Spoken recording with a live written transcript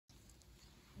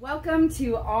Welcome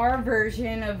to our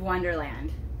version of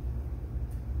Wonderland.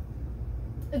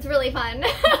 It's really fun.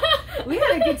 We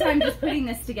had a good time just putting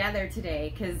this together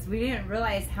today because we didn't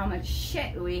realize how much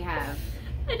shit we have.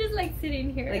 I just like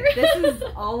sitting here. Like, this is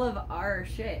all of our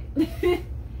shit.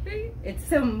 It's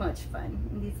so much fun.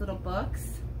 And these little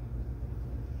books.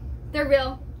 They're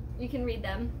real. You can read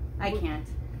them. I can't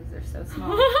because they're so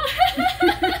small.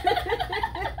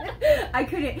 I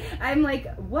couldn't. I'm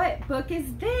like, what book is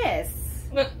this?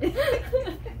 That's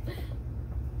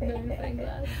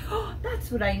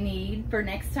what I need for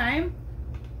next time.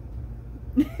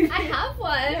 I have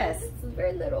one. Yes. It's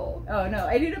very little. Oh no,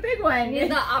 I need a big one. I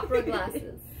need the opera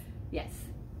glasses. Yes.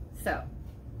 So,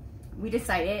 we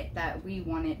decided that we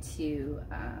wanted to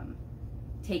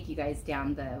take you guys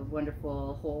down the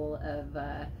wonderful hole of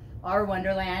our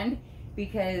Wonderland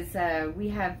because we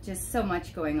have just so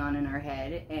much going on in our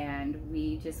head and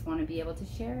we just want to be able to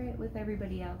share it with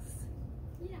everybody else.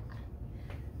 Yeah.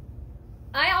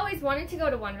 I always wanted to go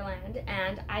to Wonderland,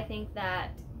 and I think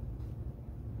that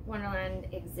Wonderland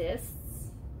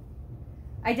exists.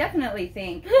 I definitely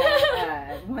think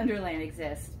that Wonderland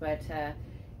exists, but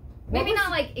maybe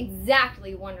not like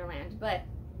exactly Wonderland, but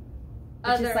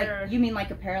other. Like, you mean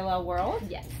like a parallel world?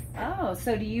 Yes. Oh,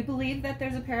 so do you believe that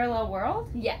there's a parallel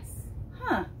world? Yes.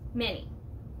 Huh. Many.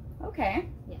 Okay.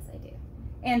 Yes, I do.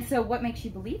 And so what makes you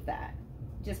believe that?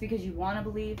 Just because you want to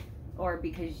believe, or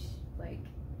because like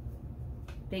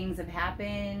things have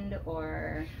happened,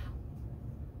 or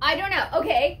I don't know.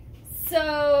 Okay,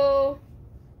 so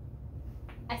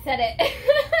I said it.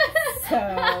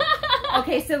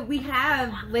 So we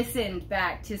have listened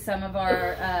back to some of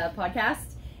our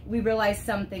podcasts. We realized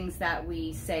some things that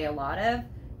we say a lot of,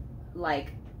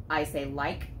 like I say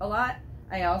like a lot.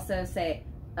 I also say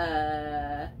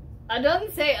I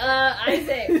don't say I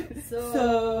say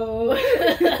so.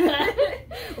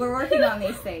 We're working on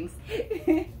these things.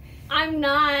 I'm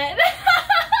not.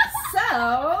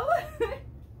 So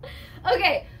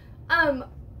okay, I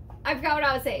forgot what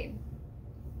I was saying.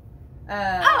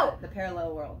 The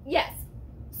parallel world. Yes.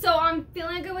 So I'm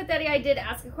feeling good with Daddy. I did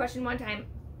ask a question one time.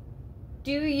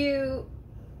 Do you,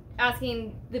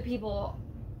 asking the people,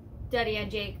 Daddy and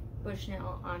Jake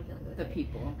Bushnell on Feeling Good with The Daddy.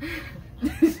 people.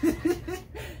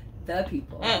 The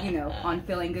people, you know, on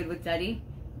Feeling Good with Daddy.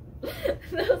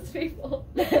 Those people.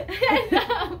 And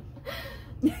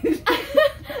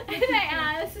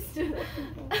I asked,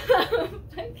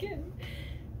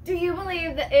 do you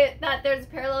believe that there's a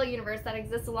parallel universe that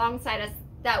exists alongside us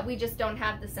that we just don't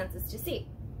have the senses to see?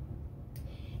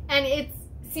 And it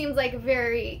seems like a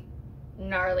very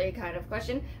gnarly kind of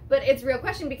question, but it's a real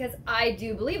question because I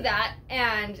do believe that.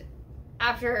 And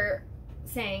after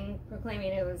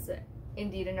proclaiming it was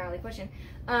indeed a gnarly question,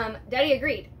 Daddy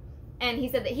agreed. And he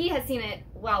said that he has seen it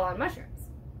while on mushrooms.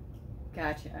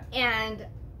 Gotcha. And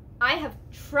I have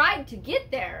tried to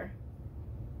get there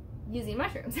using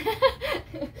mushrooms.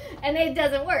 And it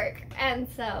doesn't work. And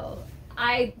so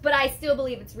but I still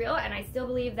believe it's real, and I still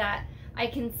believe that I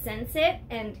can sense it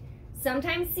and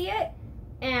sometimes see it.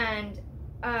 And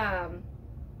I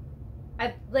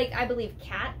believe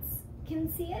cats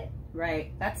can see it.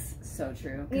 Right, that's so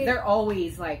true. Because they're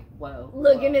always like, whoa.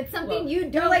 Look, whoa, and it's something you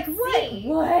don't They're like, see.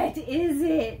 What is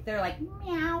it? They're like,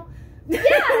 meow. Yeah.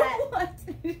 What?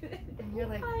 And you're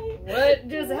like, what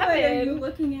just happened? What are you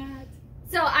looking at?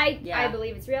 So I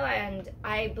believe it's real, and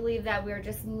I believe that we're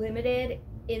just limited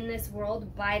in this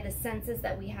world by the senses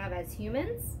that we have as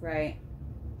humans. Right.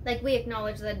 Like, we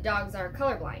acknowledge that dogs are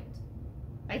colorblind.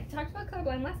 I talked about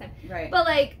colorblind last time. Right. But,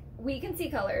 like, we can see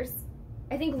colors.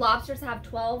 I think lobsters have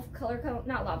 12 color codes.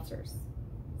 Not lobsters.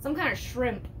 Some kind of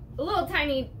shrimp. A little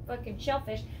tiny fucking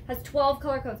shellfish has 12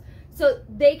 color codes. So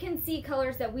they can see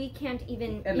colors that we can't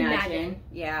even imagine.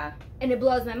 Yeah. And it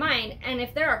blows my mind. And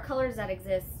if there are colors that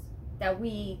exist that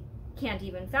we can't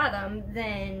even fathom,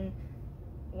 then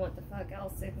what the fuck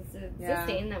else is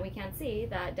existing that we can't see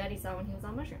that Daddy saw when he was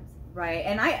on mushrooms? Right,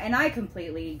 and I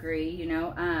completely agree. You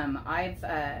know, I've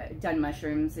done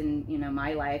mushrooms in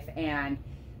my life, and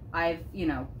I've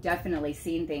definitely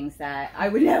seen things that I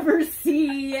would never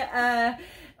see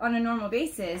on a normal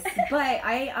basis. But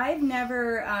I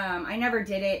never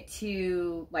did it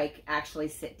to like actually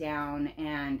sit down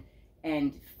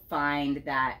and find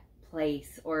that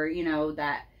place, or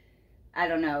that, I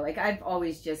don't know, like I've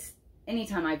always just,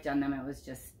 anytime I've done them, it was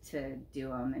just to do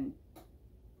them and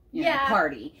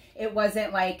party. It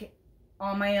wasn't like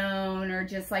on my own or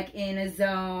just like in a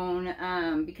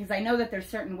zone, because I know that there's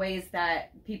certain ways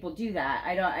that people do that.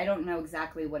 I don't know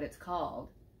exactly what it's called.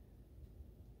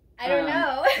 I don't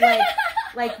know. Like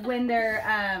like when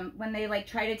they like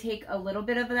try to take a little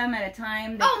bit of them at a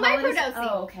time. Microdosing.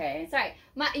 Oh, okay. Sorry.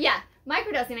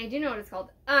 Microdosing. I do know what it's called.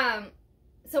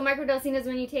 So microdosing is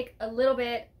when you take a little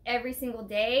bit every single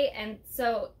day, and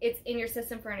so it's in your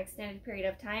system for an extended period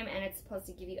of time, and it's supposed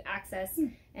to give you access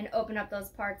and open up those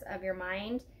parts of your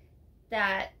mind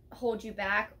that hold you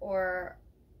back, or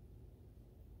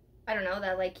I don't know,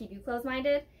 that like keep you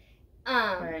closed-minded.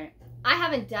 Right. I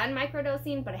haven't done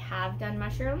microdosing, but I have done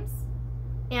mushrooms,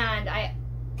 and I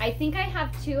think I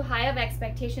have too high of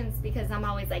expectations because I'm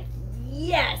always like,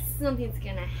 yes, something's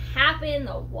gonna happen,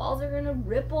 the walls are gonna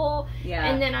ripple,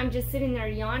 and then I'm just sitting there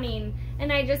yawning,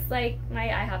 and I just like, I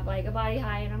have like a body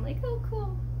high, and I'm like, oh,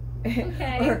 cool,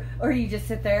 okay. or you just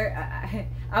sit there,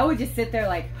 I would just sit there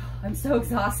like, I'm so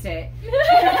exhausted, and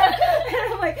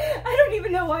I'm like, I don't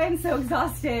even know why I'm so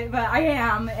exhausted, but I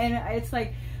am, and it's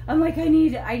like, I'm like, I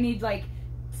need like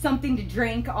something to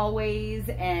drink always,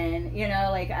 and you know,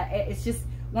 like, it's just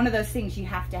one of those things you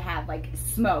have to have, like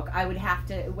smoke. I would have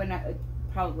to,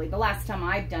 probably the last time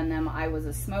I've done them, I was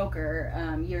a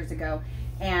smoker years ago,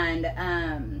 and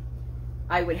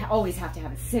I would always have to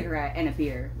have a cigarette and a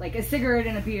beer, like a cigarette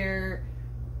and a beer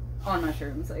on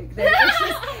mushrooms. Like it's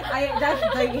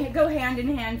just, they go hand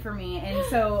in hand for me, and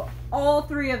so all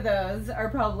three of those are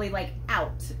probably like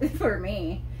out for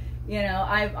me. You know,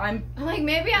 I'm like,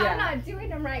 maybe I'm not doing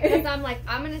them right, because I'm like,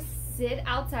 I'm gonna sit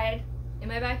outside in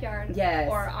my backyard,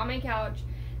 or on my couch,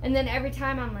 and then every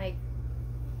time I'm like,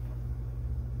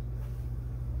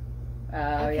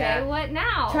 okay, what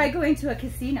now? Try going to a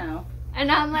casino.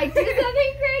 And I'm like, do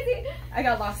something crazy. I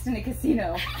got lost in a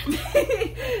casino.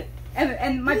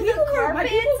 and my people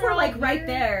were like right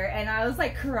there, and I was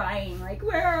like crying, like,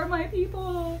 where are my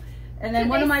people? And then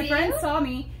one of my friends saw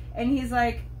me, and he's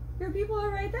like, your people are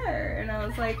right there. And I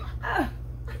was like, oh.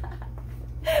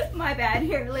 My bad.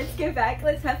 Here, let's get back.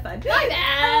 Let's have fun. My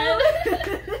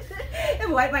bad.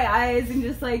 And wipe my eyes and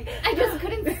just like, I just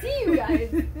couldn't see you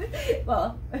guys.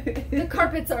 Well, the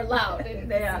carpets are loud.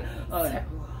 They are. Oh no.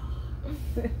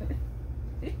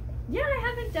 Yeah, I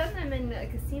haven't done them in a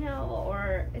casino,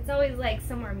 or it's always like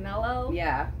somewhere mellow.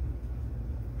 Yeah.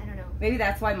 I don't know. Maybe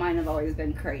that's why mine have always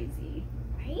been crazy.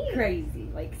 Right? Crazy,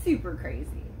 like super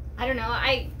crazy. I don't know.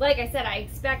 Like I said, I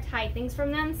expect high things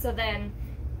from them, so then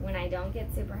when I don't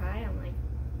get super high, I'm like,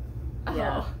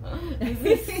 oh,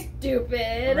 this is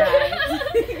stupid.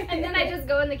 Right. And then I just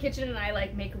go in the kitchen and I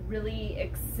like make really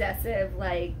excessive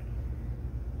like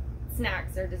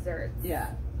snacks or desserts.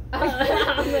 Yeah.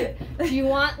 I'm like, do you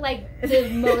want like the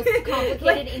most complicated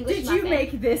like, English did muffin? you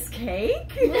make this cake?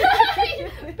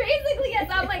 Basically, yes.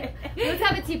 I'm like, let's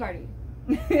have a tea party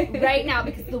right now,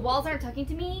 because the walls aren't talking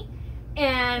to me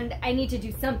and I need to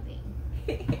do something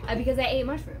because I ate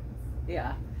mushrooms.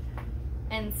 Yeah.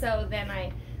 And so then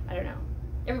I don't know.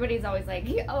 Everybody's always like,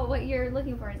 oh, what you're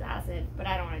looking for is acid, but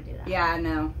I don't want to do that. Yeah,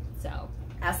 no. So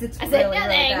acid's really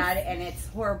bad, and it's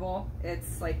horrible.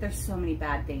 It's like, there's so many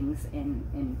bad things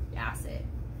in acid.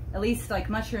 At least like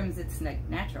mushrooms, it's like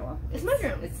natural. It's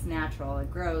mushrooms. It's natural. It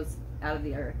grows out of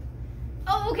the earth.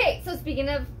 Oh, okay. So speaking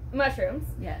of mushrooms,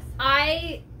 yes,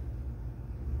 I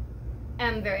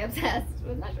am very obsessed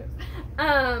with mushrooms.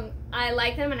 I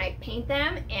like them, and I paint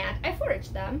them, and I forage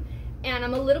them. And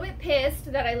I'm a little bit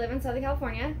pissed that I live in Southern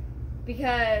California,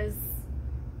 because,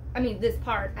 I mean, this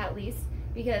part at least,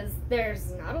 because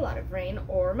there's not a lot of rain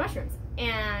or mushrooms.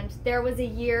 And there was a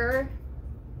year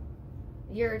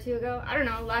or two ago, I don't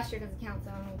know, last year doesn't count,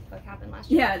 so I don't know what the fuck happened last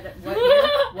year. Yeah, what year?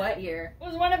 What year? It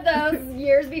was one of those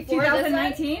years before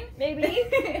 2019?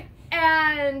 Maybe.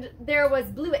 And there was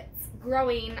bluets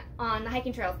growing on the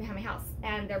hiking trails behind my house,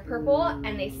 and they're purple,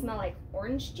 and they smell like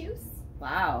orange juice.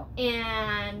 Wow.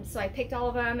 And so I picked all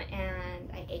of them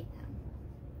and I ate them.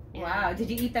 And wow.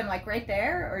 Did you eat them like right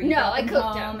there, or you no? I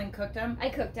cooked them them and cooked them. I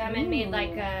cooked them and made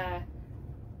like a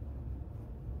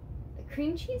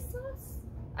cream cheese sauce.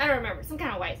 I don't remember, some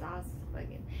kind of white sauce.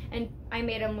 And I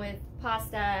made them with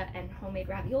pasta and homemade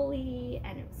ravioli,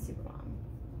 and it was super bomb.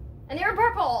 And they were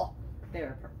purple. They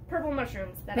were purple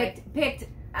mushrooms that picked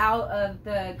out of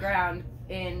the ground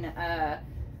in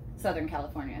Southern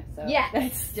California. So yeah,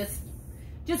 that's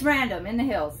just random in the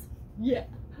hills. Yeah.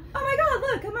 Oh my God!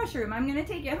 Look, a mushroom. I'm gonna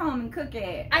take it home and cook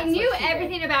it. I knew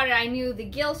everything about it. I knew the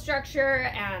gill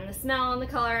structure and the smell and the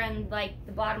color and like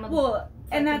the bottom of the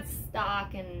and that's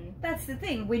stalk, and that's the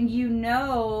thing. When you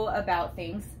know about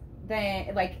things,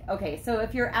 then like, okay, so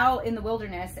if you're out in the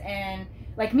wilderness and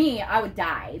like me, I would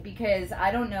die because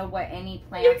I don't know what any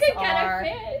plants are. You could get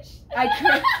a fish.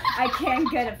 I can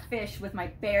get a fish with my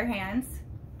bare hands,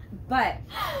 but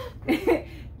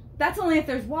that's only if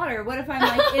there's water. What if I'm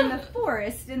like in the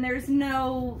forest and there's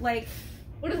no like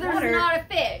What if there's water. not a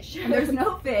fish? And there's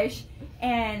no fish,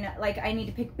 and like I need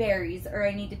to pick berries or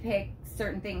I need to pick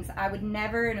certain things. I would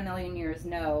never in a million years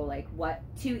know like what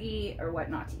to eat or what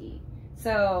not to eat.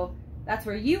 So that's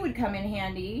where you would come in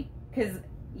handy, because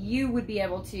you would be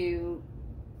able to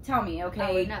tell me,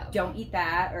 okay, don't eat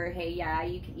that, or hey, yeah,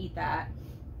 you can eat that.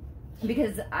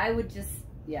 Because I would just,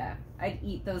 yeah, I'd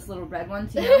eat those little red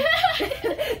ones, you know?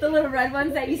 The little red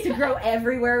ones that used to grow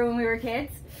everywhere when we were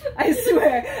kids. I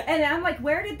swear. And I'm like,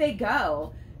 where did they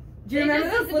go? Do you remember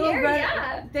those little red?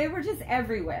 Yeah. They were just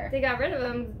everywhere. They got rid of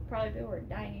them. Probably people were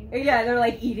dying. Yeah, they're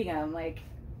like eating them, like.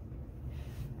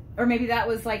 Or maybe that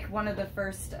was like one of the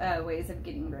first ways of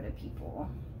getting rid of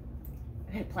people.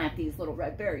 I plant these little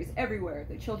red berries everywhere.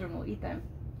 The children will eat them.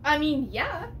 I mean,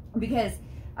 yeah. Because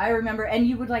I remember, and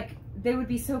you would like, they would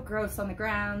be so gross on the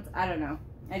ground. I don't know.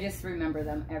 I just remember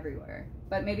them everywhere.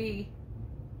 But maybe,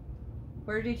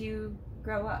 where did you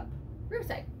grow up?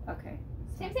 Riverside. Okay.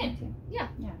 Same. Yeah.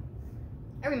 Yeah.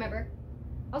 I remember.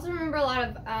 I also remember a lot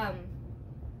of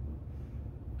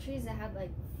trees that had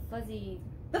like fuzzy...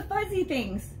 The fuzzy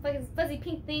things. Like fuzzy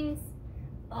pink things.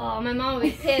 Oh, my mom would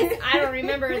be pissed. I don't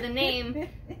remember the name.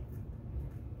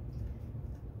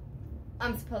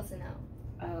 I'm supposed to know.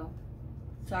 Oh.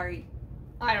 Sorry.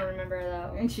 I don't remember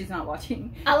though. And she's not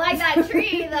watching. I like that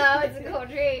tree though. It's a cool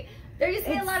tree. There used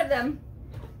to be a lot of them.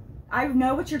 I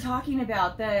know what you're talking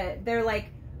about. They're like,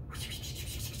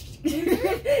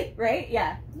 right?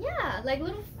 Yeah. Yeah, like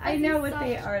little. I know what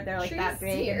they are. They're like that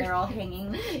big and they're all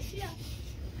hanging. Yeah.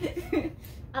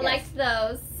 I liked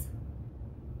those.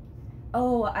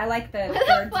 Oh, I like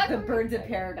the birds of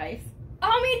paradise.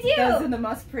 Oh, me too. Those are the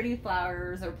most pretty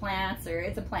flowers or plants, or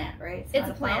it's a plant, right? It's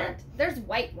a plant. There's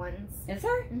white ones. Is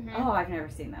there? Mm-hmm. Oh, I've never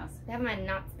seen those. They have them at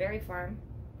Knott's Berry Farm,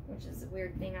 which is a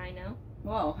weird thing I know.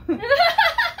 Whoa.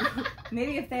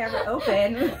 Maybe if they ever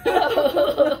open.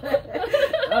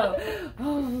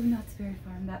 oh, Knott's Berry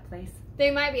Farm, that place.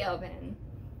 They might be open.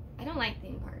 I don't like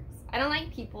theme parks. I don't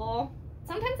like people.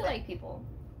 Sometimes I like people.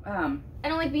 I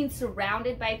don't like being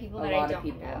surrounded by people that I don't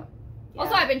know. Yeah.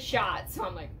 Also, I've been shot, so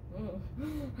I'm like,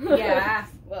 yeah.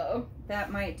 Whoa.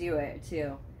 That might do it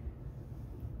too.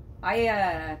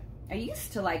 I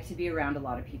used to like to be around a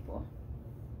lot of people.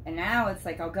 And now it's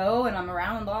like I'll go and I'm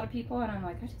around a lot of people and I'm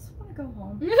like, I just want to go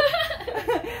home.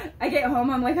 I get home,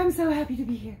 I'm like, I'm so happy to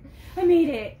be here. I made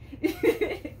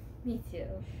it. Me too.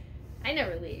 I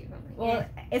never leave. I'm like, well,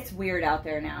 it's weird out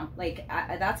there now. Like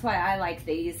that's why I like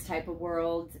these type of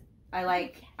worlds. I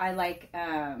like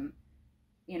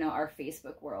you know, our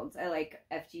Facebook worlds. I like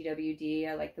FGWD.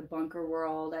 I like the bunker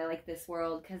world. I like this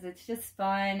world because it's just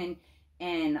fun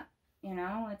and you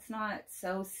know, it's not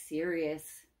so serious.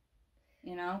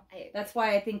 You know, that's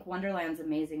why I think Wonderland's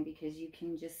amazing, because you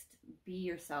can just be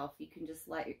yourself. You can just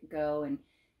let it go and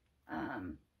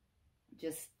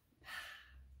just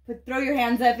throw your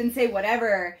hands up and say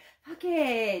whatever. Fuck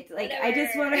it. Like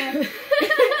whatever.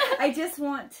 I just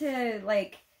want to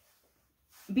like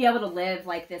be able to live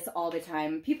like this all the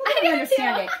time. People don't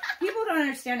understand it. People don't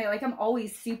understand it. Like I'm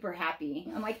always super happy.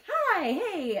 I'm like, hi,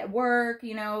 hey, at work,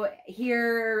 you know,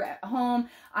 here at home.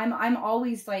 I'm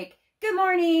always like, good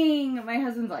morning. My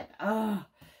husband's like, oh.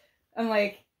 I'm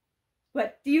like,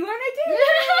 what do you want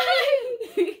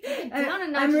to do?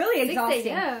 I'm really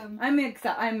exhausting.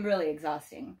 I'm really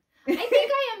exhausting. I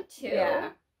think I am too. Yeah.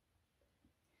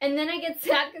 And then I get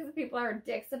sad because people are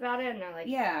dicks about it and they're like,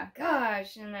 yeah,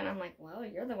 gosh. And then I'm like, well,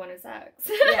 you're the one who sucks.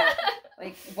 Yeah.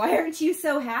 Like, why aren't you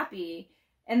so happy?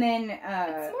 And then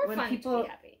it's more when fun people, to be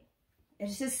happy.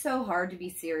 It's just so hard to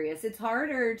be serious. It's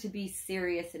harder to be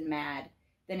serious and mad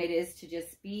than it is to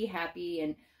just be happy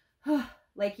and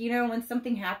like, you know, when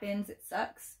something happens, it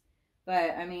sucks.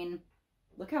 But I mean,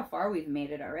 look how far we've made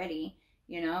it already.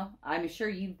 You know, I'm sure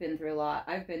you've been through a lot.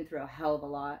 I've been through a hell of a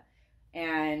lot.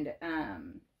 And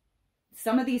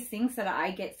some of these things that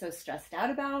I get so stressed out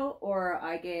about, or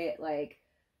I get like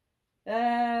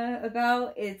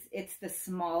about, it's the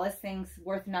smallest things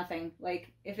worth nothing.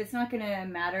 Like if it's not gonna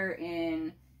matter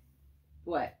in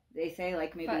what they say,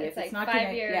 like maybe if it's not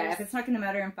 5 years. Yeah, if it's not gonna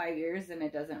matter in 5 years, then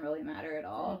it doesn't really matter at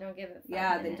all. Don't give it 5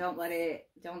 minutes. Then don't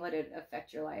let it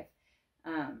affect your life.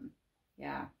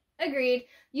 Yeah. Agreed.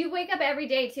 You wake up every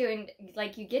day too, and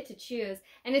like you get to choose,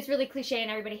 and it's really cliche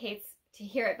and everybody hates to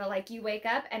hear it, but like you wake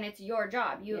up and it's your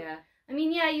job. I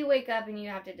mean, yeah, you wake up and you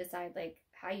have to decide like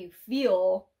how you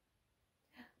feel.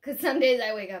 Because some days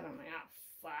I wake up and I'm like, oh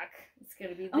fuck, it's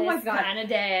gonna be this kind of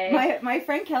day. My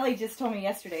friend Kelly just told me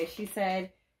yesterday. She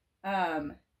said,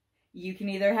 you can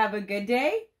either have a good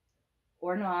day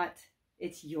or not.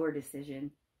 It's your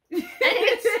decision. And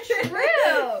it's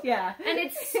true. Yeah. And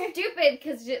it's stupid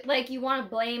because, like, you want to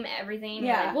blame everything.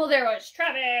 Yeah. Like, well, there was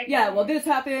traffic. Yeah, well, this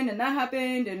happened, and that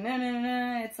happened, and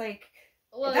It's like,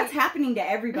 well, that's happening to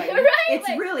everybody. Right? It's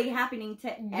like, really happening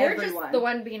to you're everyone. just the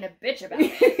one being a bitch about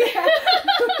it.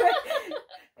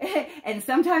 And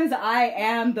sometimes I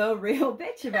am the real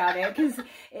bitch about it, because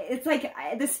it's like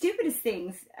the stupidest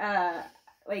things.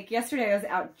 Like yesterday I was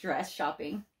out dress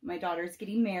shopping. My daughter's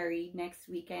getting married next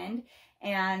weekend,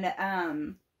 and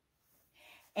I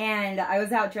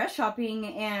was out dress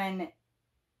shopping, and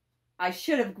I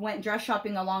should have went dress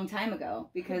shopping a long time ago,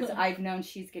 because I've known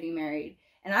she's getting married.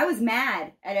 And I was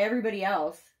mad at everybody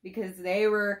else because they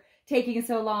were taking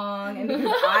so long, and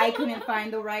because I couldn't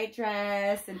find the right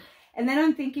dress. And then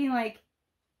I'm thinking, like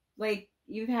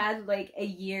you've had like a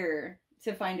year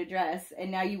to find a dress, and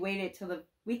now you waited till the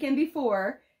weekend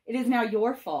before. It is now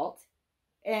your fault.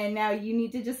 And now you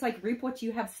need to just like reap what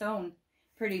you have sown,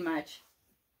 pretty much.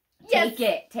 Yes.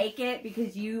 Take it,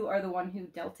 because you are the one who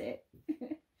dealt it.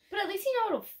 But at least you know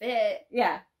it'll fit.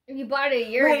 Yeah. If you bought it a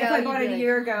year right, ago. if I bought it a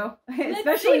year ago.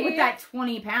 Especially with that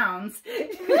 20 pounds.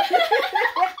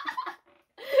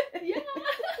 Yeah.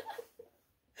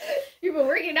 You've been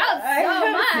working out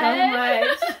so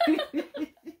much.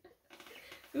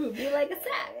 Ooh, be like a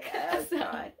sack. Oh,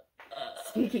 God.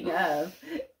 Speaking of.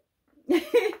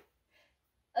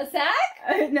 A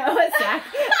sack? No, a sack.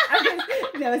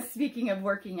 No, speaking of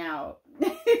working out.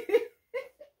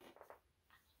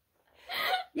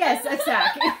 Yes, a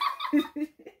sack. I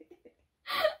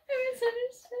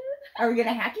misunderstood. Are we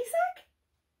gonna hacky sack?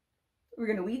 We're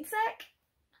gonna weed sack?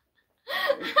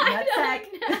 Nut sack?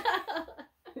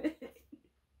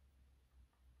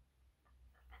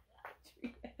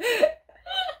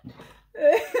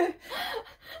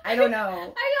 I don't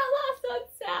know. I got lost on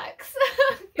sacks.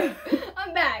 Okay,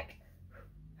 I'm back.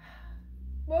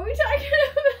 What were we talking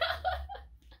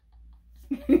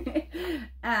about?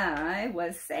 I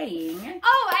was saying.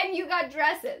 Oh, and you got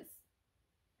dresses.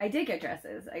 I did get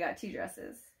dresses. I got 2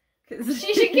 dresses.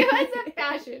 She should give us a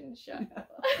fashion show.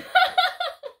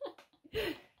 No.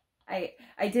 I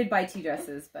did buy 2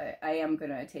 dresses, but I am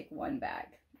gonna take 1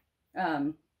 back.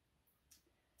 I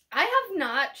have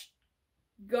not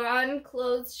gone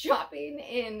clothes shopping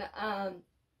in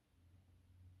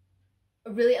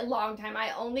really a long time.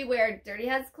 I only wear Dirty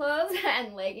Heads clothes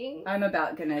and leggings. I'm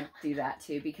about gonna do that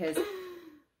too, because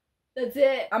that's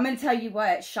it. I'm gonna tell you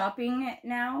what, shopping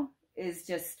now is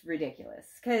just ridiculous.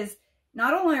 Because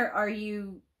not only are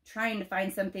you trying to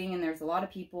find something and there's a lot of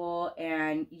people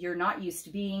and you're not used to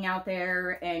being out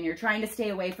there and you're trying to stay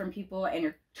away from people and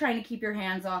you're trying to keep your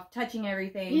hands off touching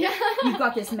everything. Yeah. You've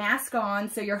got this mask on,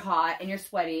 so you're hot and you're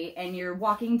sweaty and you're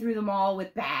walking through the mall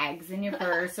with bags in your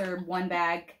purse or 1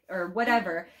 bag or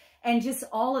whatever, and just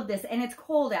all of this, and it's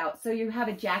cold out, so you have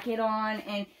a jacket on,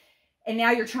 and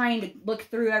now you're trying to look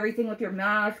through everything with your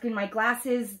mask, and my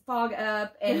glasses fog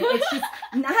up, and it's just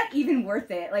not even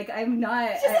worth it. Like, I'm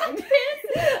not.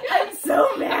 I'm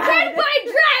so mad. I'm trying to buy a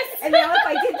dress. And now if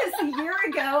I did this a year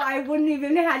ago, I wouldn't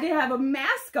even had to have a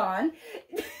mask on.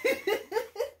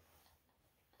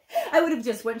 I would have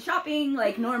just went shopping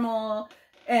like normal,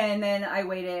 and then I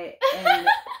waited, and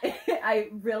I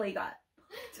really got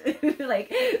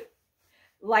like,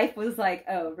 life was like,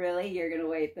 oh really, you're gonna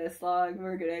wait this long?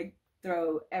 We're gonna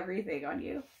throw everything on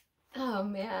you. Oh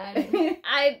man.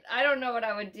 I don't know what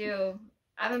I would do.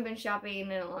 I haven't been shopping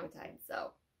in a long time,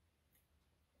 so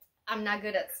I'm not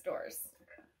good at stores.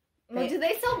 Well, do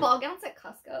they sell ball gowns at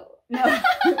Costco? No,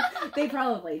 they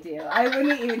probably do. I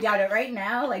wouldn't even doubt it. Right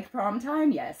now, like prom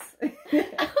time, yes. Oh,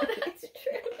 that's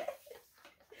true.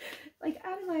 Like,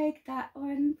 I would like that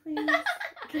one, please.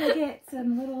 Can I get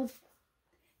some little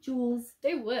jewels?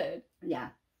 They would. Yeah.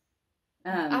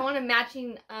 I want a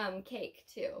matching cake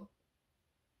too.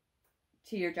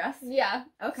 To your dress? Yeah.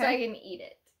 Okay. So I can eat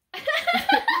it.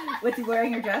 With you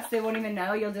wearing your dress, they won't even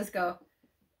know. You'll just go.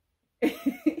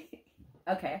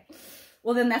 Okay.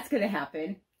 Well, then that's gonna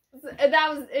happen.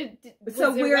 That was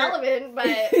irrelevant, but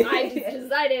I just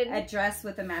decided a dress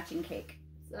with a matching cake.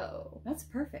 So that's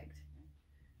perfect.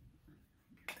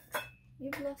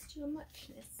 You've lost your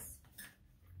muchness.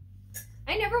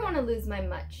 I never want to lose my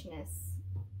muchness.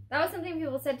 That was something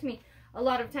people said to me a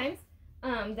lot of times,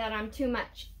 that I'm too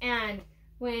much. And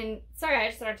sorry, I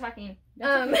just started talking.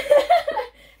 And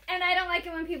I don't like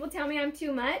it when people tell me I'm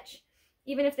too much,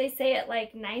 even if they say it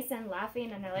like nice and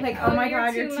laughing, and they're like, oh my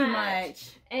God, you're too much.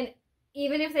 And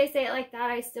even if they say it like that,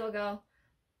 I still go,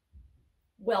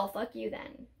 well, fuck you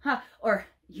then. Huh? Or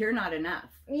you're not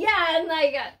enough. Yeah, and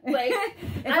like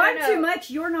if I'm too much,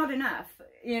 you're not enough.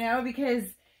 You know, because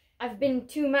I've been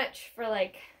too much for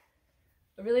like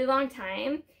a really long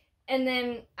time, And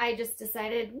then I just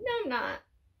decided, no, I'm not.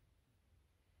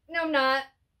 No, I'm not.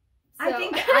 So.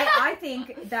 I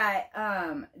think that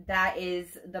that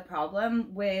is the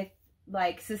problem with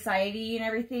like society and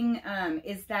everything,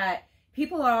 is that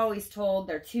people are always told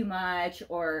they're too much,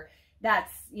 or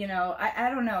that's, you know, I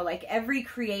don't know, like every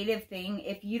creative thing,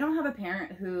 if you don't have a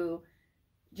parent who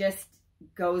just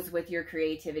goes with your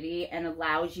creativity and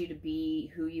allows you to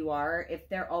be who you are, if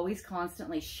they're always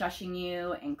constantly shushing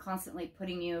you and constantly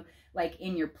putting you like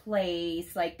in your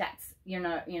place, like that's, you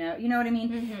know what I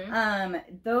mean?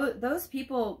 Those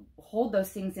people hold those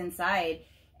things inside,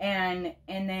 and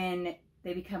then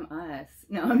they become us.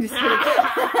 No, I'm just kidding.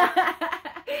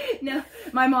 No,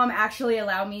 my mom actually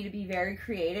allowed me to be very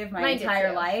creative my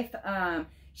entire life.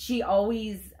 She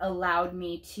always allowed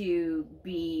me to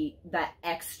be the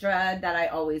extra that I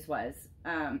always was.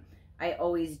 I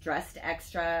always dressed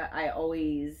extra. I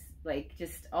always, like,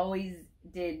 just always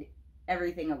did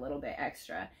everything a little bit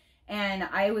extra. And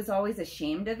I was always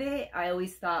ashamed of it. I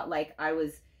always thought, like, I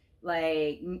was,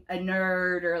 like, a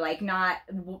nerd, or, like, not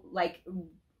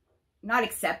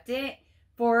accepted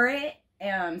for it.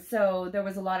 So there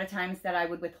was a lot of times that I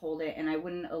would withhold it, and I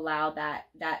wouldn't allow that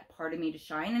part of me to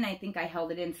shine. And I think I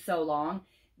held it in so long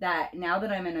that now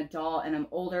that I'm an adult and I'm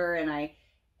older, and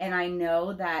I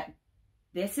know that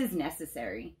this is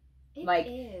necessary. It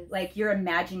is. Like your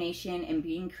imagination and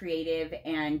being creative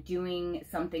and doing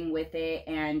something with it,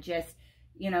 and just,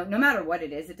 you know, no matter what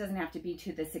it is, it doesn't have to be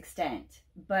to this extent,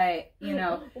 but, you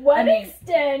know.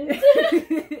 Extent?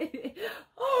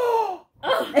 Oh!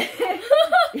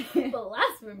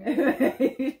 Blasphemy.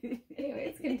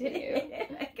 Anyways, continue.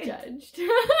 Judged.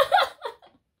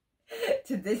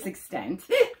 To this extent.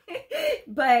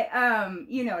 But,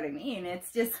 you know what I mean?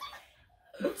 It's just,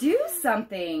 do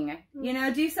something, you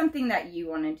know, do something that you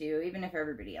want to do, even if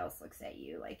everybody else looks at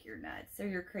you like you're nuts or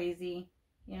you're crazy,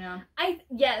 you know?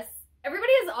 Yes.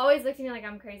 Everybody has always looked at me like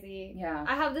I'm crazy. Yeah.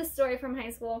 I have this story from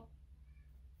high school.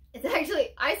 It's actually,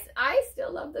 I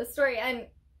still love this story, and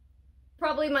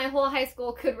probably my whole high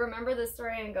school could remember this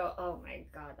story and go, oh my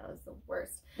God, that was the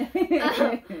worst.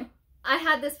 I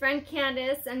had this friend,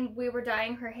 Candace, and we were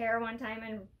dyeing her hair one time,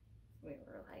 and we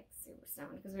were like super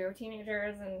stoned because we were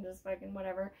teenagers and just fucking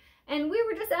whatever. And we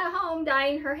were just at home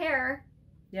dyeing her hair.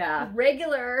 Yeah.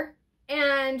 Regular.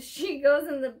 And she goes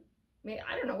in the,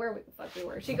 I don't know where the fuck we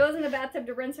were. She goes in the bathtub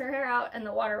to rinse her hair out, and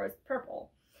the water was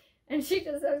purple. And she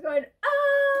just was going,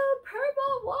 oh,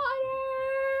 purple water.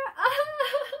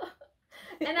 Oh.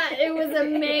 And it was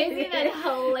amazing and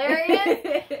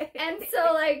hilarious. And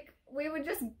so, like, we would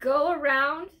just go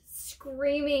around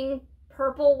screaming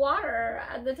purple water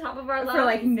at the top of our lungs. For,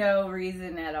 like, no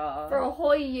reason at all. For a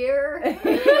whole year. And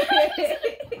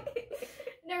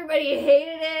everybody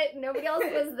hated it. Nobody else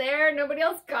was there. Nobody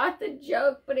else got the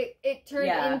joke. But it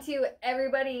turned into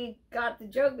everybody got the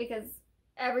joke because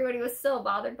everybody was so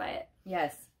bothered by it.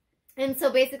 Yes. And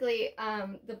so basically,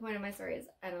 the point of my story is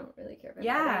I don't really care about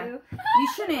you.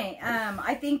 You shouldn't.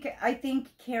 I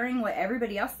think caring what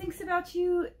everybody else thinks about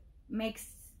you makes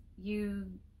you,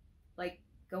 like,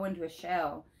 go into a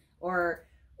shell or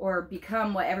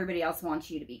become what everybody else wants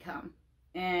you to become.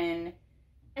 And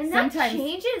that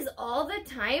changes all the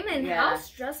time, and how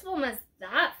stressful must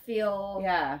that feel?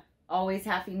 Yeah. Always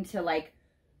having to, like,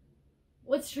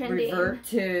 what's trending? Revert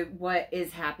to what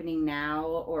is happening now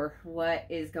or what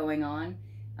is going on.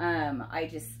 I'm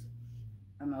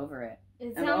over it.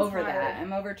 I'm over that.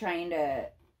 I'm over trying to.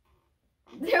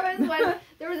 There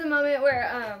was a moment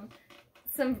where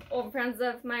some old friends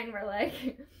of mine were like,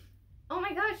 oh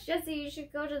my gosh, Jesse, you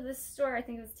should go to this store. I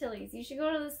think it was Tilly's. You should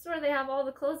go to the store. They have all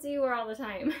the clothes that you wear all the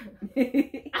time.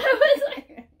 I was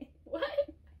like, what?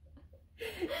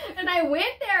 And I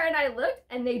went there and I looked,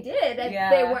 and they did. And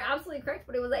they were absolutely correct,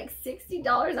 but it was like $60.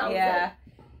 I was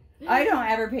like, I don't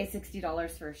ever pay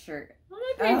 $60 for a shirt. I'm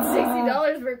not paying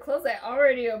 $60 for clothes I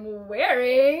already am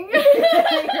wearing. Girl,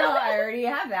 I already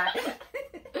have that.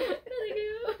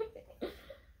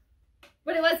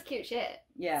 But it was cute shit.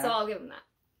 Yeah. So I'll give them that.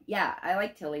 Yeah, I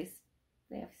like Tilly's.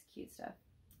 They have cute stuff.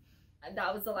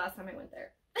 That was the last time I went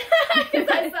there.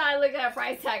 Because I looked at a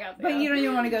price tag out there. But you don't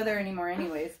even want to go there anymore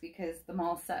anyways, because the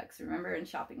mall sucks, remember? And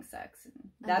shopping sucks. And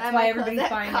that's why everybody's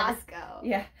buying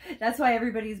Costco. That's why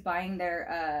everybody's buying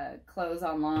their clothes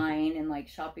online and, like,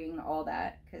 shopping, all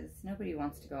that, because nobody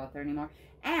wants to go out there anymore.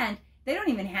 And they don't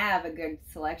even have a good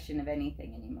selection of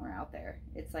anything anymore out there.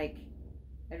 It's like,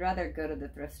 I'd rather go to the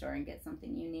thrift store and get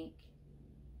something unique.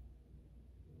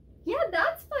 Yeah,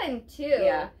 that's fun too.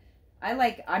 Yeah. I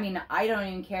don't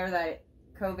even care that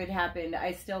COVID happened.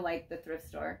 I still like the thrift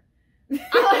store. I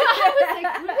was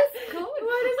like, what is COVID?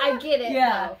 What is I get it.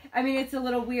 Yeah. Though. I mean, it's a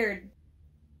little weird.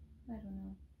 I don't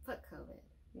know. Fuck COVID.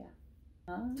 Yeah.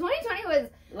 2020 was,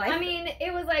 I mean,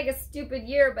 it was like a stupid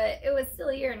year, but it was still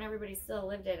a year and everybody still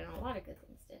lived it, and a lot of good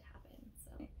things did happen.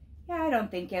 So. Yeah, I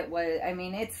don't think it was, I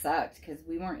mean, it sucked because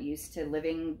we weren't used to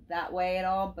living that way at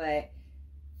all, but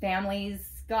families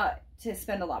got to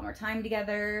spend a lot more time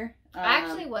together. I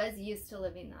actually was used to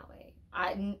living that way.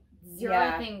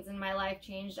 Zero things in my life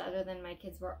changed other than my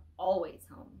kids were always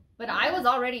home. But I was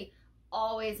already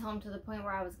always home to the point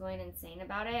where I was going insane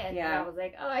about it. And I was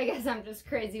like, oh, I guess I'm just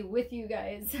crazy with you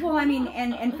guys. Well, I mean,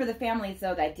 and for the families,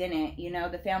 though, that didn't, you know,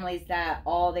 the families that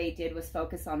all they did was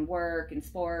focus on work and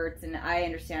sports. And I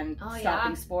understand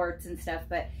stopping sports and stuff,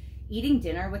 but eating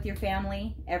dinner with your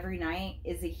family every night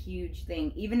is a huge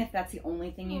thing. Even if that's the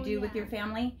only thing you do with your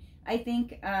family, I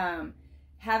think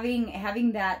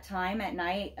having that time at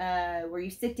night where you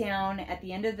sit down at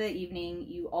the end of the evening,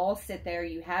 you all sit there,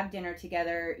 you have dinner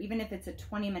together, even if it's a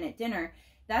 20-minute dinner,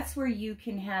 that's where you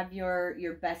can have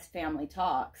your best family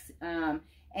talks. And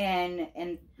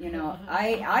you know,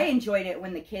 I enjoyed it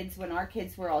when our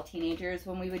kids were all teenagers,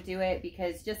 when we would do it,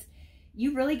 because just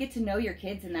you really get to know your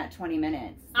kids in that 20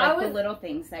 minutes, like the little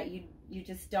things that you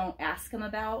just don't ask them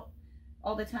about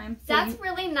all the time. So that's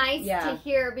really nice to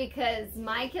hear, because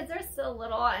my kids are still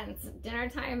little, and dinner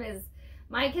time is,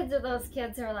 my kids are those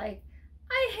kids who are like,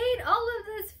 I hate all of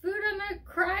this food, I'm gonna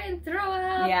cry and throw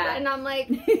up. Yeah. And I'm like,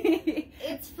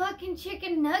 it's fucking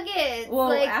chicken nuggets. Well,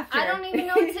 like, I don't even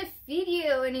know what to feed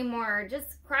you anymore.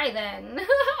 Just cry then.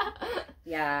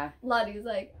 Yeah. Lottie's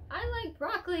like, I like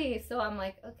broccoli. So I'm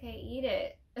like, okay, eat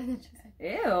it.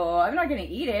 Ew, I'm not gonna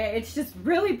eat it. It's just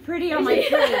really pretty on my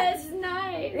plate. It's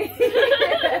nice.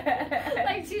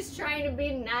 Like she's trying to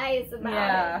be nice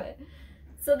about it.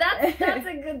 So that's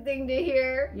a good thing to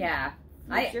hear. Yeah.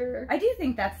 I do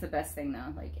think that's the best thing,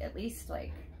 though. Like, at least,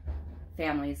 like,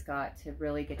 families got to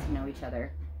really get to know each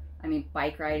other. I mean,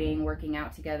 bike riding, working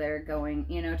out together, going,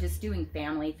 you know, just doing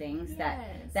family things that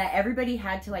everybody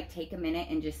had to, like, take a minute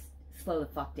and just slow the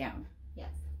fuck down.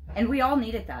 Yes. And we all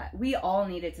needed that. We all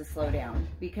needed to slow down,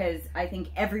 because I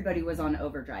think everybody was on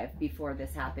overdrive before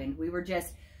this happened. We were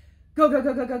just go, go,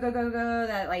 go, go, go, go, go, go,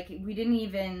 that, like, we didn't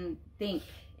even think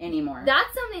anymore.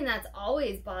 That's something that's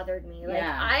always bothered me. Like,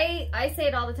 I say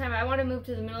it all the time. I want to move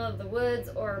to the middle of the woods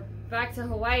or back to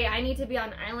Hawaii. I need to be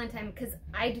on island time, because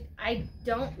I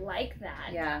don't like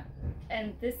that. Yeah.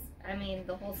 And this, I mean,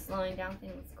 the whole slowing down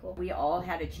thing was cool. We all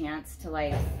had a chance to,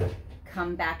 like,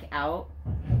 come back out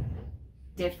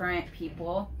different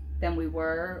people than we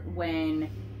were when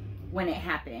it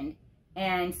happened.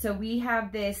 And so we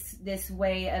have this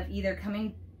way of either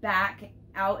coming back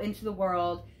out into the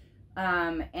world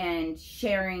and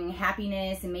sharing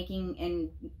happiness and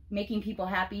making people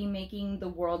happy, making the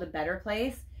world a better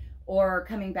place, or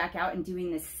coming back out and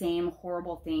doing the same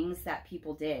horrible things that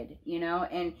people did, you know?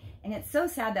 And it's so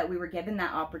sad that we were given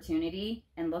that opportunity,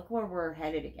 and look where we're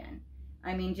headed again.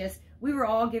 I mean, just, we were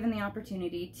all given the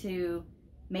opportunity to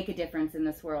make a difference in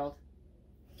this world.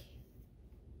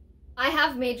 I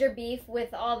have major beef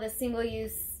with all the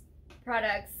single-use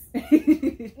products.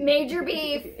 Major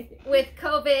beef with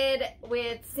COVID,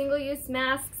 with single-use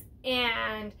masks,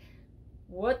 and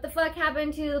what the fuck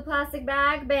happened to the plastic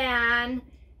bag ban?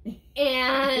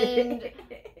 And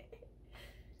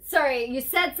sorry, you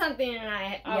said something and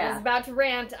I was about to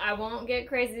rant. I won't get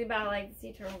crazy about like the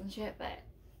sea turtles and shit, but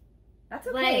that's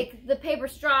okay. Like the paper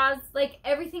straws, like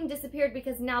everything disappeared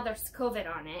because now there's COVID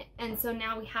on it, and so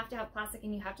now we have to have plastic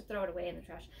and you have to throw it away in the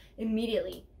trash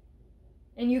immediately.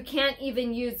 And you can't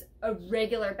even use a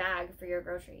regular bag for your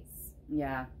groceries.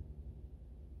 Yeah.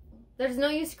 There's no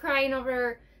use crying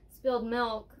over spilled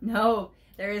milk. No,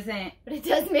 there isn't. But it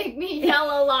does make me yell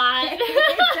a lot.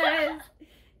 It does.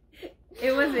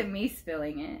 It wasn't me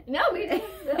spilling it. No, we didn't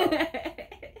spill.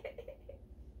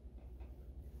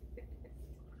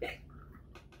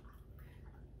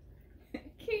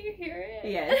 Can you hear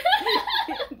it? Yes.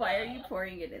 Why are you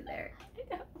pouring it in there?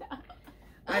 I don't know.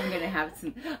 I'm gonna have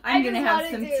some. I'm gonna have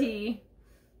some tea.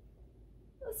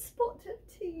 A spot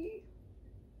of tea.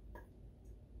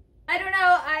 I don't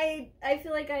know. I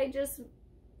feel like I just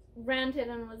ranted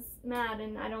and was mad,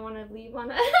 and I don't want to leave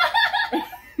on a. I'm not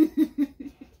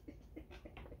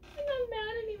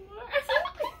mad anymore.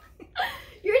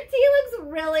 Your tea looks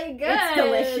really good. It's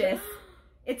delicious.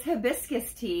 It's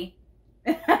hibiscus tea.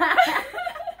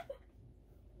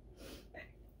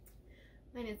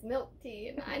 Mine is milk tea,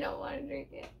 and I don't want to drink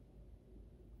it.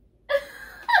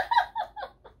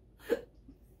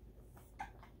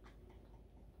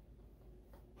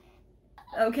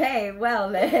 Okay, well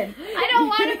then. I don't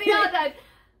want to be all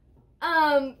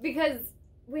that. Because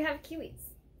we have kiwis.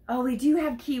 Oh, we do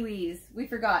have kiwis. We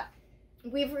forgot.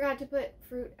 We forgot to put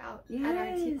fruit out Yes. at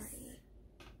our tea party.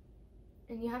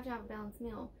 And you have to have a balanced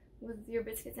meal with your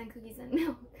biscuits and cookies and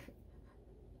milk.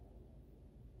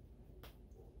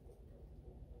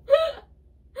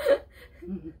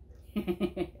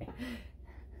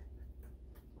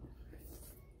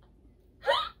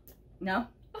 No?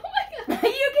 Oh my god.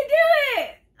 You can do it!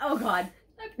 Oh god.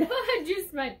 I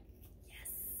juiced my... Yes.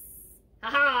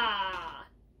 Haha.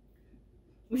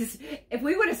 If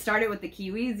we would have started with the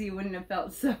kiwis, you wouldn't have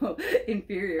felt so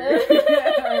inferior.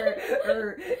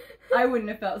 or I wouldn't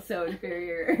have felt so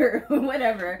inferior or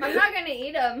whatever. I'm not gonna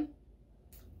eat them.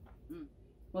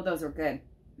 Well, those were good.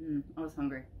 I was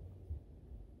hungry.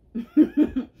 I'm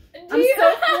you...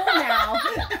 so full now.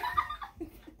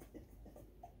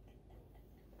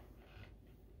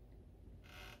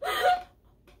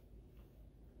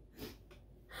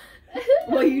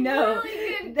 Well, you know.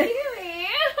 Really good kiwi.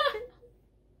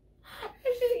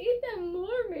 I should eat them more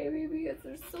maybe because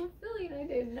they're so filling. I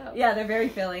didn't know. Yeah, they're very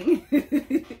filling.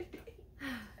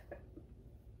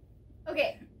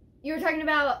 Okay, you were talking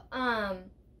about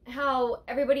how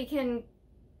everybody can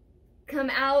come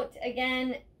out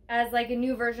again as like a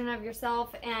new version of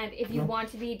yourself, and if you want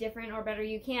to be different or better,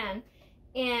 you can.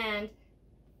 And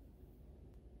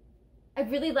I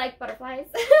really like butterflies.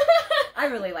 I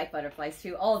really like butterflies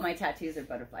too. All of my tattoos are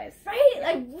butterflies. Right?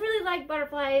 I really like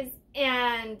butterflies,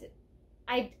 and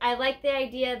I like the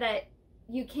idea that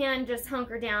you can just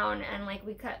hunker down and like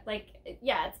we cut, like,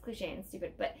 yeah, it's cliche and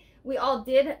stupid, but we all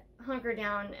did hunker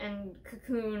down and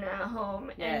cocoon at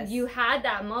home. Yes. And you had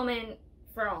that moment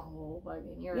for a whole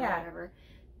fucking year or Yeah. whatever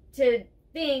to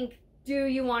think, do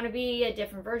you want to be a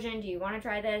different version? Do you want to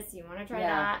try this? Do you want to try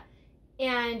that?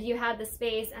 And you had the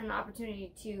space and the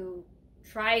opportunity to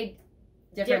try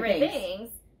different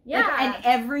things. Yeah. Like, and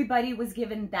everybody was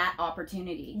given that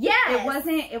opportunity. Yes.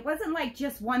 It wasn't like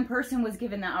just one person was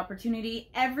given that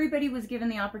opportunity. Everybody was given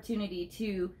the opportunity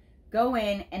to go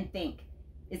in and think,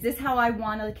 is this how I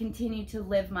want to continue to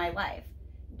live my life?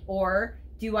 Or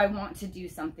do I want to do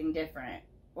something different?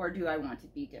 Or do I want to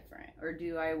be different? Or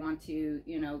do I want to,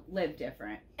 you know, live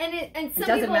different? And it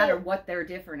doesn't matter what their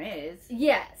different is.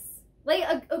 Yes.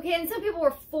 Like, okay, and some people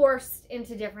were forced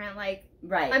into different, like,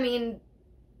 right. I mean,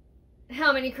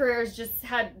 how many careers just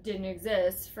didn't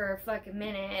exist for a fucking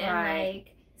minute, and Right.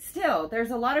 like, still,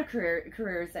 there's a lot of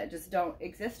careers that just don't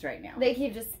exist right now. they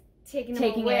keep just taking them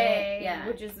Taking away, it, yeah.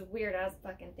 which is a weird ass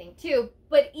fucking thing too.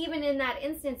 But even in that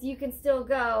instance, you can still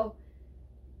go,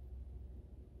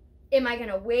 am I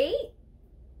gonna wait,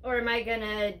 or am I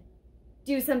gonna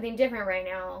do something different right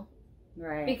now?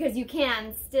 Right. Because you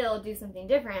can still do something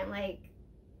different, like,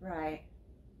 Right.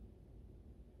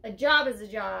 a job is a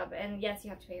job, and yes, you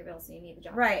have to pay your bills, so you need the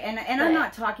job. Right, and I'm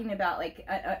not talking about like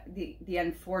the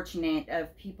unfortunate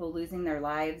of people losing their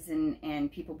lives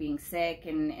and people being sick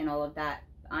and all of that.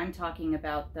 I'm talking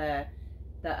about the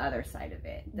other side of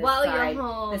it. While you're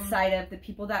home, the side of the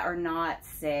people that are not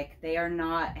sick, they are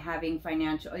not having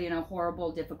financial, you know,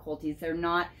 horrible difficulties. They're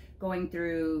not going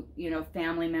through, you know,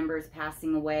 family members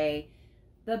passing away.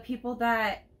 The people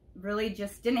that really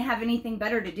just didn't have anything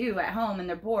better to do at home and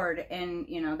they're bored, and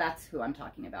you know, that's who I'm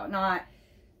talking about. Not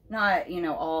you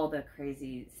know, all the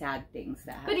crazy sad things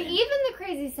that happen. but even the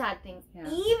crazy sad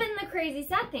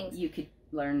things, you could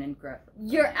learn and grow.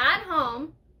 You're at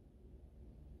home,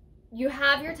 you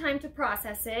have your time to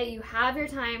process it, you have your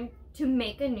time to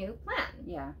make a new plan.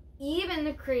 Yeah. Even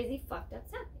the crazy fucked up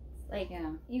sad things, like,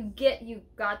 Yeah. you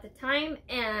got the time,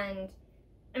 and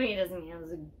I mean, it doesn't mean it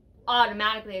was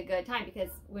automatically a good time, because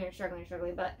when you're struggling,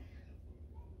 but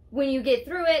when you get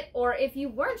through it, or if you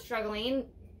weren't struggling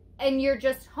and you're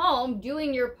just home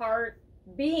doing your part,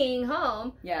 being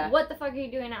home, Yeah. what the fuck are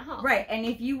you doing at home? Right, and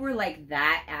if you were like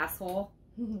that asshole,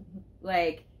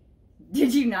 like,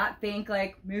 did you not think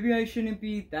like, maybe I shouldn't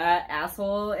be that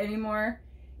asshole anymore?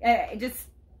 Just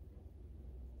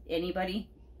anybody.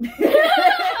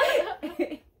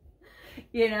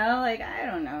 You know, like, I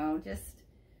don't know, just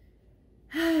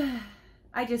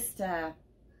I just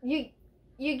you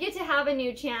get to have a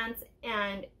new chance,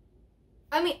 and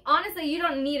I mean, honestly, you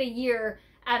don't need a year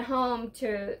at home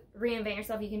to reinvent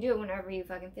yourself. You can do it whenever you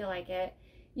fucking feel like it.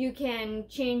 You can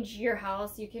change your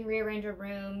house, you can rearrange a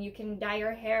room, you can dye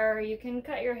your hair, you can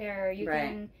cut your hair, you Right.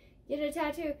 can get a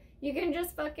tattoo, you can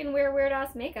just fucking wear weird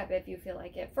ass makeup if you feel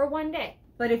like it for one day.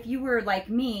 But if you were like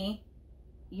me,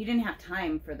 you didn't have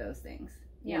time for those things,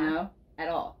 you know, at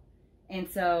all. And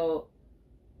so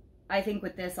I think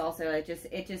with this also, it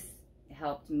just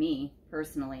helped me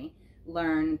personally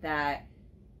learn that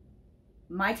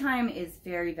my time is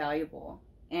very valuable,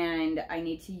 and I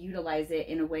need to utilize it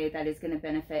in a way that is going to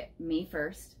benefit me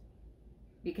first,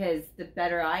 because the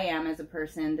better I am as a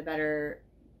person, the better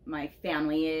my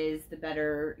family is, the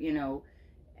better, you know,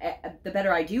 the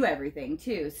better I do everything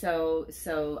too. So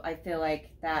I feel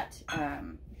like that,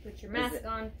 put your mask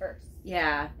on first.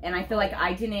 Yeah. And I feel like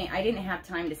I didn't have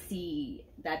time to see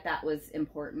that was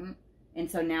important. And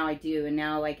so now I do. And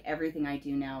now, like, everything I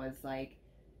do now is like,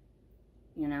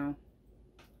 you know,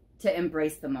 to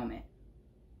embrace the moment.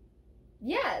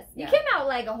 Yes. Yeah. You came out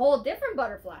like a whole different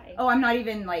butterfly. Oh, I'm not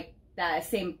even like that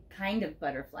same kind of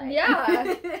butterfly.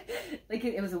 Yeah. Like,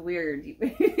 it was a weird.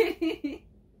 Here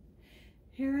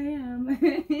I am.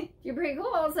 You're pretty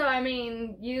cool. So, I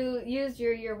mean, you used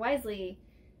your year wisely,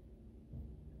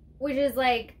 which is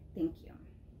like, Thank you.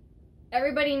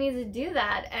 everybody needs to do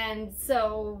that. And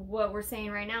so what we're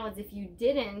saying right now is if you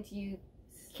didn't, you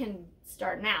can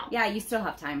start now. Yeah, you still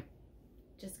have time.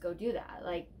 Just go do that.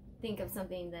 Like, think of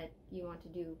something that you want to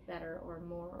do better or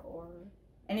more, or...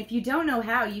 And if you don't know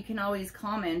how, you can always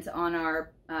comment on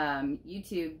our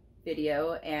YouTube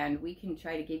video and we can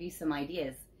try to give you some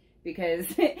ideas, because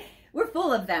we're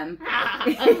full of them.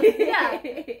 Yeah.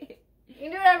 You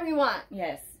can do whatever you want.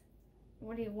 Yes.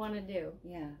 What do you want to do?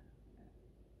 Yeah.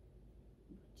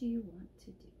 What do you want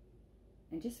to do?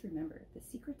 And just remember, the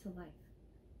secret to life.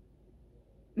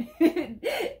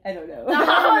 I don't know.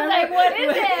 I was like, what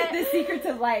is it? The secret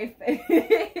to life.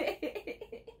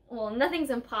 Well, nothing's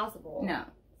impossible. No.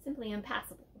 Simply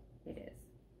impassable. It is.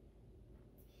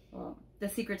 Well, the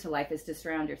secret to life is to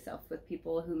surround yourself with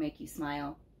people who make you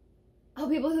smile. Oh,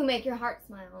 people who make your heart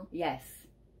smile. Yes.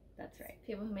 That's right.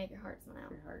 People who make your heart smile.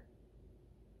 Your heart.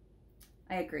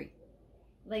 I agree.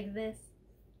 Like this.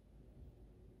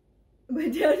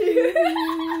 But down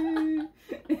here.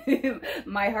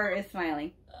 My heart is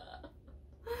smiling.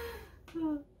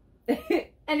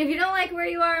 And if you don't like where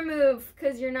you are, move,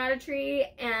 because you're not a tree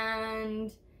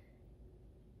and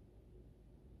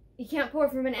you can't pour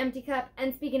from an empty cup.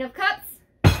 And speaking of cups,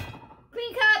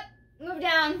 clean cup, move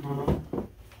down.